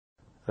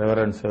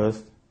Reverend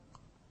Sirs,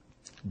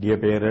 dear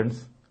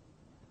parents,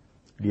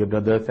 dear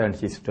brothers and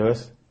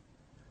sisters,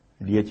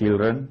 dear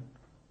children,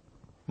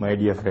 my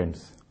dear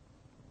friends.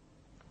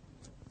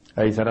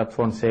 I, Sarath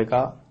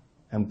Fonseka,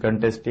 am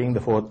contesting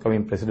the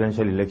forthcoming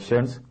presidential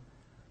elections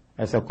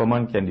as a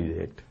common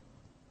candidate,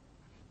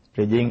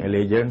 pledging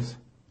allegiance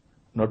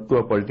not to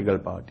a political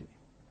party,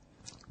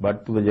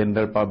 but to the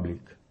general public,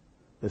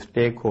 the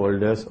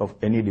stakeholders of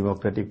any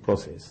democratic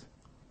process.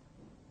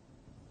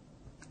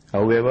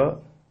 However,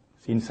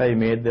 since I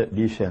made the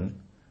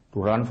decision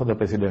to run for the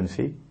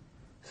presidency,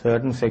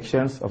 certain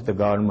sections of the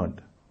government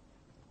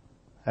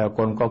have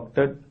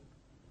concocted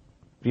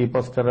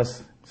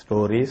preposterous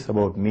stories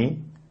about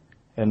me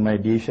and my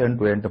decision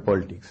to enter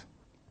politics.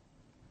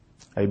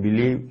 I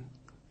believe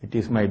it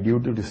is my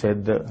duty to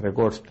set the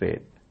record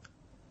straight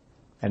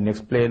and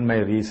explain my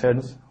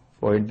reasons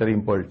for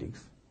entering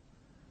politics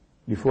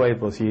before I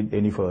proceed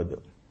any further.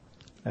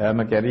 I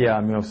am a career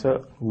army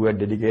officer who had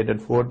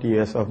dedicated 40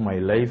 years of my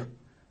life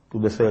to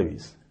the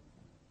service.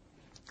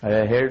 I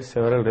have held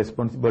several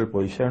responsible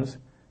positions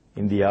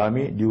in the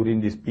army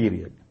during this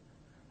period,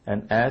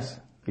 and as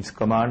its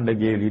commander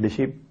gave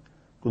leadership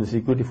to the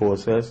security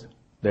forces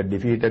that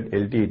defeated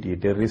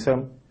LTT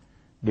terrorism,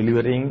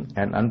 delivering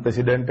an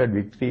unprecedented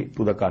victory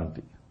to the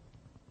country.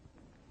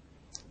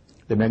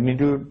 The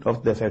magnitude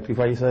of the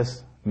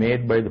sacrifices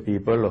made by the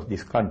people of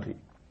this country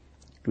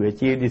to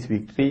achieve this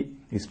victory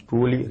is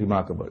truly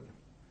remarkable.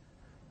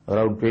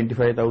 Around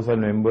 25,000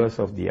 members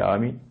of the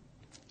Army,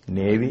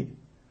 Navy,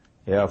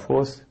 Air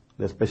Force,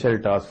 the Special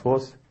Task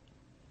Force,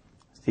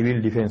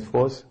 Civil Defense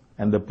Force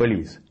and the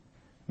police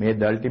made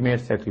the ultimate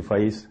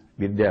sacrifice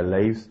with their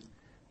lives,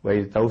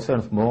 while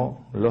thousands more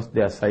lost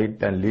their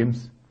sight and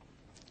limbs,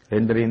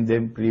 rendering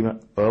them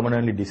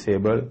permanently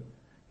disabled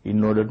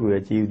in order to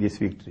achieve this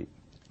victory.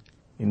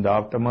 In the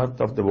aftermath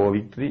of the war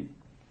victory,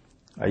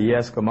 I,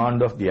 as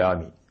commander of the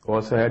Army,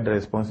 also had the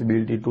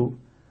responsibility to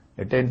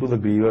attend to the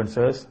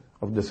grievances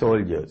of the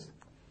soldiers,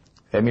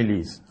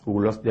 families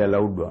who lost their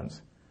loved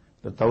ones,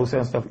 the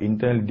thousands of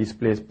internally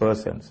displaced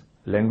persons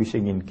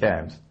languishing in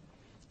camps,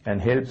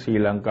 and help Sri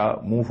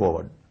Lanka move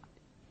forward.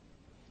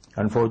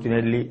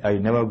 Unfortunately, I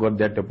never got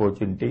that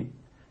opportunity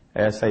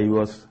as I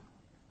was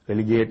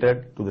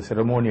relegated to the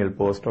ceremonial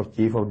post of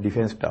Chief of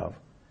Defence Staff,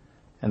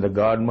 and the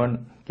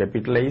government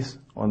capitalized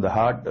on the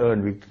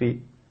hard-earned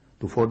victory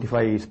to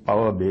fortify its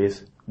power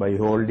base by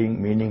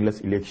holding meaningless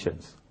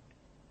elections.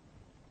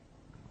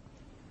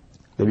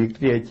 The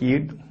victory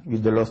achieved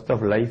with the loss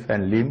of life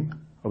and limb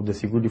of the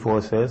security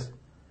forces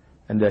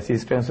and the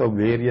assistance of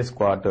various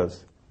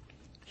quarters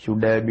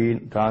should have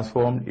been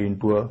transformed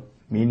into a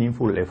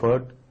meaningful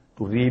effort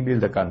to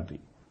rebuild the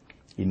country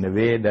in a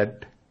way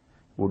that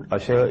would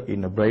usher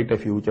in a brighter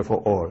future for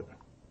all.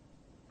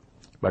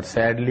 But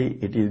sadly,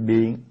 it is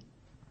being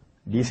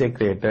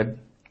desecrated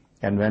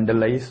and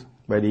vandalized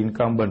by the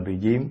incumbent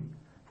regime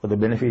for the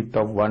benefit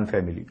of one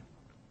family.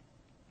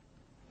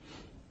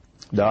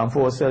 The armed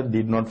forces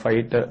did not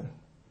fight a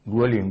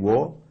grueling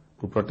war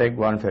to protect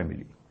one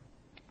family.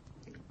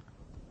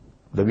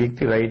 The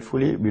victory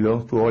rightfully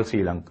belongs to all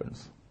Sri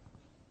Lankans.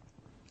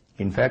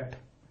 In fact,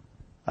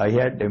 I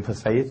had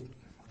emphasized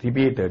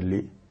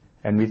repeatedly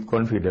and with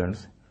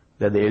confidence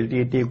that the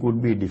LTT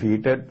could be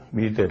defeated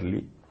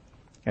militarily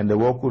and the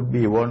war could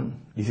be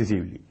won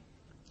decisively.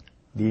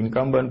 The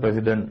incumbent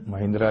President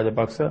Mahinda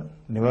Rajapaksa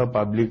never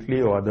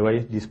publicly or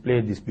otherwise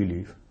displayed this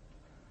belief.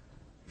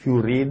 If you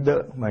read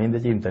the Mahinda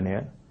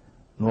Chintanaya,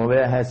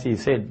 nowhere has he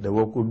said the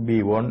war could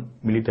be won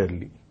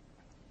militarily.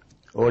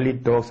 All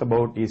it talks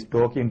about is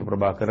talking to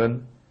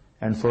Prabhakaran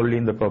and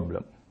solving the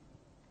problem.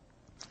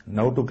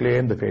 Now to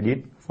claim the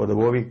credit for the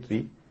war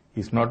victory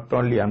is not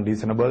only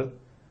unreasonable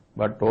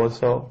but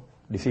also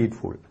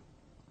deceitful.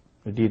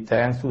 It is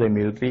thanks to the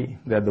military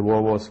that the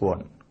war was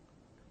won,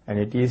 and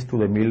it is to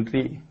the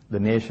military the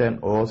nation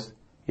owes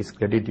its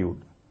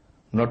gratitude,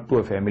 not to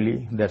a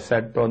family that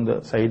sat on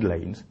the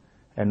sidelines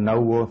and now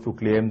wants to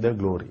claim the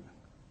glory.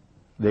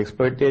 The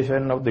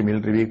exploitation of the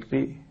military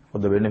victory for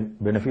the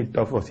benefit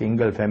of a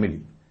single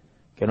family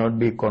cannot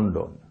be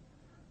condoned,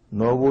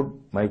 nor would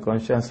my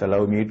conscience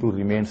allow me to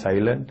remain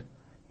silent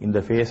in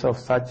the face of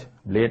such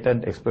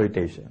blatant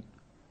exploitation.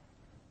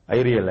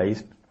 I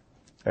realized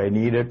I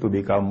needed to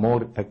become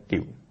more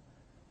active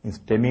in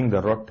stemming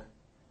the rot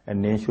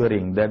and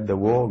ensuring that the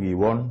war we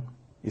won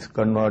is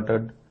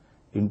converted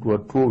into a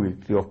true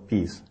victory of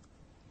peace.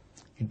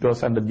 It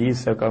was under these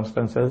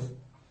circumstances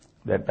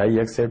that I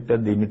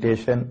accepted the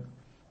invitation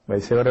by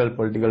several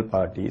political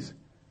parties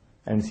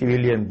and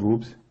civilian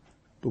groups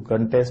to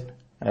contest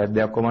as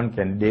their common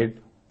candidate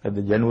at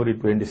the January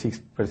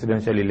 26th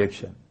presidential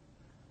election.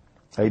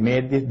 I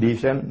made this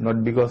decision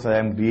not because I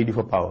am greedy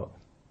for power,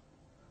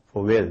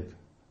 for wealth,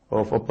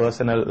 or for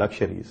personal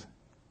luxuries.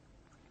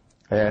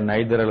 I have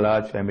neither a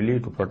large family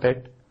to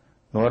protect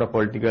nor a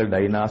political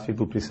dynasty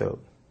to preserve.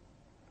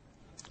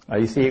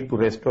 I seek to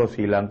restore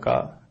Sri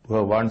Lanka to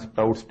her once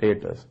proud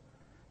status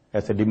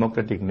as a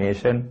democratic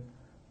nation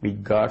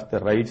which guards the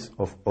rights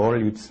of all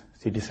its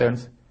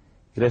citizens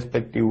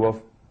irrespective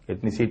of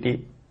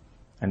ethnicity,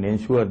 and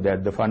ensure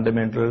that the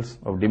fundamentals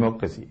of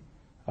democracy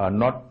are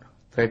not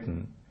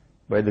threatened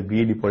by the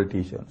greedy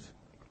politicians.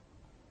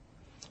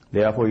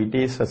 Therefore, it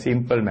is a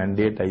simple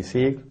mandate I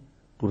seek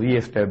to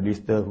re-establish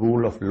the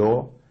rule of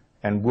law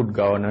and good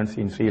governance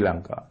in Sri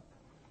Lanka,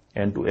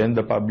 and to end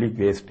the public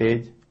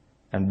wastage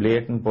and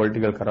blatant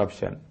political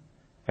corruption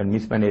and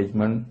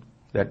mismanagement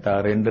that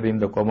are rendering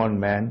the common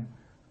man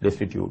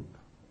destitute.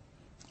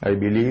 I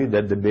believe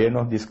that the bane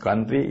of this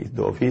country is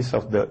the office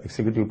of the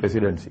executive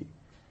presidency,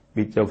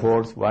 which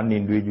affords one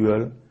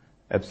individual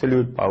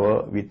absolute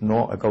power with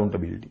no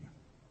accountability.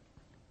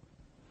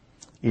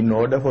 In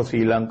order for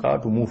Sri Lanka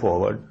to move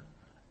forward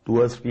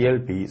towards real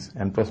peace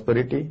and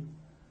prosperity,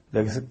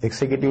 the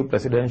executive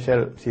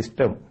presidential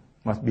system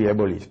must be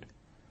abolished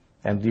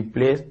and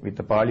replaced with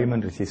a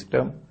parliamentary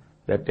system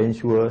that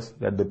ensures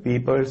that the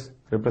people's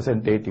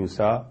representatives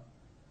are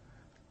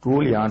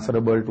truly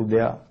answerable to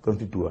their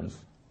constituents.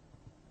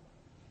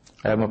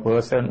 I am a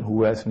person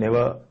who has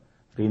never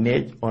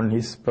reneged on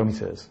his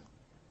promises.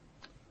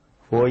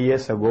 4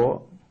 years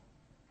ago,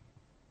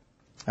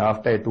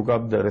 after I took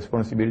up the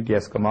responsibility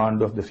as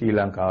commander of the Sri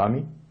Lanka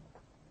Army,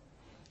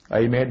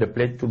 I made a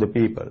pledge to the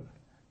people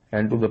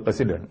and to the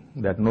President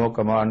that no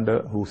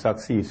commander who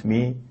succeeds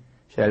me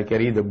shall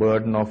carry the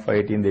burden of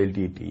fighting the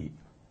LTTE.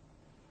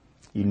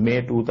 In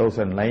May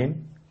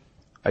 2009,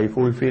 I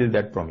fulfilled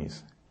that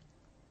promise.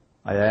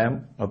 I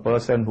am a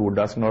person who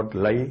does not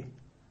lie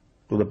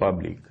to the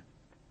public,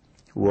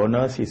 who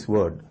honors his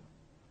word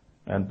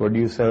and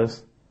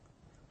produces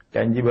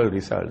tangible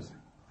results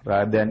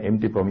rather than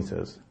empty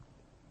promises.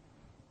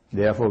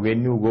 Therefore,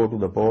 when you go to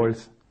the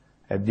polls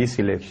at this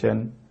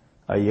election,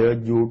 I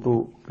urge you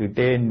to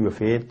retain your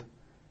faith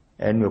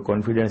and your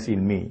confidence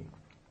in me,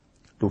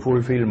 to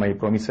fulfill my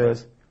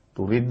promises,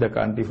 to rid the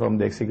country from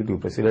the executive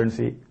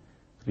presidency,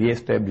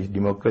 re-establish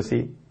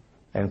democracy,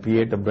 and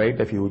create a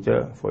brighter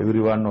future for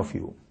every one of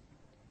you.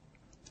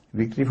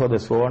 Victory for the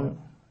sworn,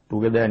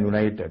 together and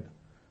united.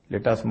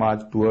 Let us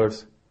march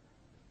towards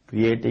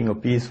creating a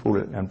peaceful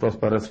and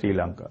prosperous Sri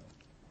Lanka.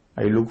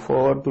 I look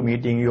forward to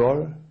meeting you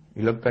all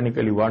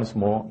electronically once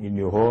more in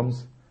your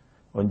homes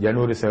on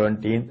January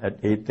 17th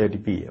at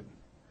 8:30 p.m.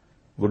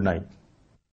 Good night.